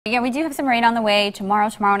Yeah, we do have some rain on the way tomorrow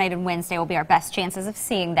night, and Wednesday will be our best chances of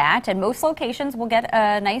seeing that. And most locations will get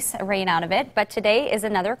a nice rain out of it. But today is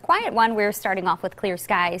another quiet one. We're starting off with clear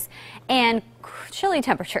skies and chilly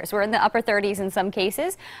temperatures. We're in the upper 30s in some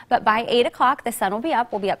cases. But by 8 o'clock, the sun will be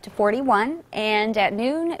up. We'll be up to 41. And at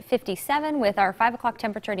noon, 57 with our 5 o'clock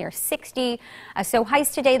temperature near 60. So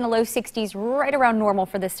highs today in the low 60s, right around normal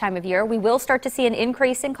for this time of year. We will start to see an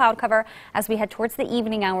increase in cloud cover as we head towards the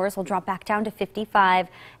evening hours. We'll drop back down to 55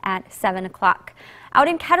 at 7 o'clock. Out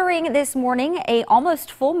in Kettering this morning, a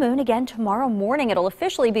almost full moon again tomorrow morning. It'll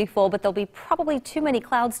officially be full, but there'll be probably too many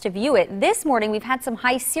clouds to view it. This morning, we've had some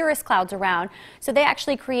high cirrus clouds around, so they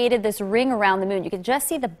actually created this ring around the moon. You can just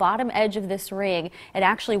see the bottom edge of this ring. It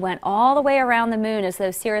actually went all the way around the moon as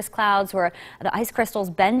those cirrus clouds were the ice crystals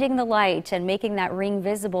bending the light and making that ring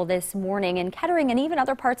visible this morning in Kettering and even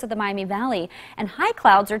other parts of the Miami Valley. And high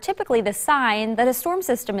clouds are typically the sign that a storm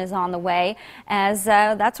system is on the way, as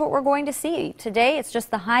that's what we're going to see today. It's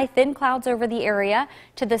just the high, thin clouds over the area.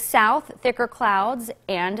 To the south, thicker clouds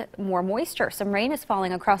and more moisture. Some rain is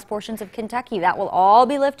falling across portions of Kentucky. That will all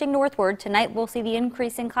be lifting northward. Tonight, we'll see the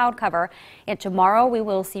increase in cloud cover. And tomorrow, we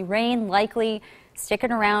will see rain likely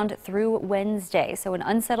sticking around through Wednesday. So an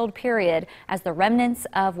unsettled period as the remnants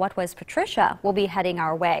of what was Patricia will be heading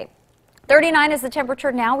our way. 39 is the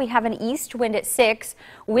temperature now. We have an east wind at 6,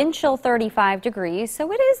 wind chill 35 degrees. So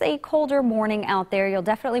it is a colder morning out there. You'll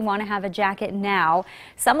definitely want to have a jacket now.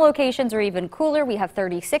 Some locations are even cooler. We have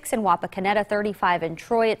 36 in Wapakoneta, 35 in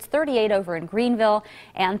Troy. It's 38 over in Greenville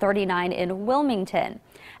and 39 in Wilmington.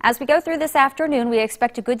 As we go through this afternoon, we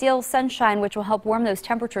expect a good deal of sunshine, which will help warm those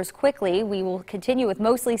temperatures quickly. We will continue with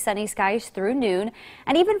mostly sunny skies through noon.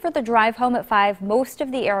 And even for the drive home at 5, most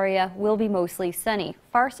of the area will be mostly sunny.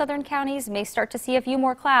 Far southern counties may start to see a few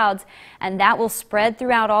more clouds, and that will spread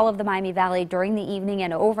throughout all of the Miami Valley during the evening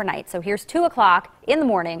and overnight. So here's 2 o'clock in the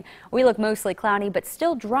morning. We look mostly cloudy, but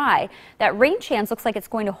still dry. That rain chance looks like it's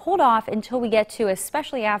going to hold off until we get to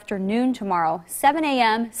especially afternoon tomorrow. 7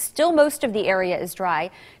 a.m., still most of the area is dry.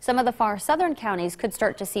 Some of the far southern counties could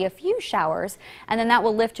start to see a few showers, and then that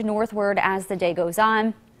will lift northward as the day goes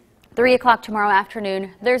on. 3 o'clock tomorrow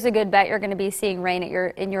afternoon, there's a good bet you're going to be seeing rain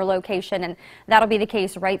at in your location, and that'll be the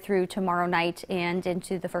case right through tomorrow night and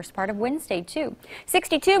into the first part of Wednesday, too.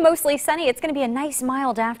 62, mostly sunny. It's going to be a nice,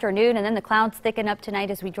 mild afternoon, and then the clouds thicken up tonight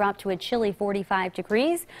as we drop to a chilly 45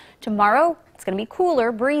 degrees. Tomorrow, it's going to be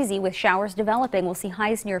cooler, breezy, with showers developing. We'll see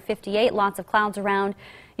highs near 58, lots of clouds around.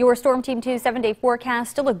 Your Storm Team 2 7-day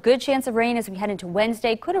forecast, still a good chance of rain as we head into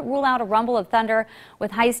Wednesday. Couldn't rule out a rumble of thunder with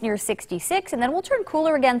highs near 66. And then we'll turn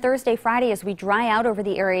cooler again Thursday, Friday as we dry out over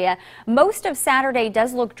the area. Most of Saturday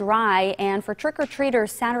does look dry. And for trick-or-treaters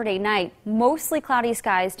Saturday night, mostly cloudy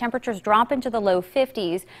skies. Temperatures drop into the low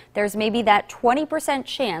 50s. There's maybe that 20%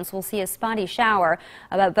 chance we'll see a spotty shower.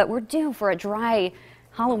 But we're due for a dry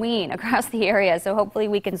Halloween across the area. So hopefully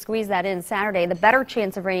we can squeeze that in Saturday. The better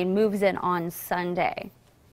chance of rain moves in on Sunday.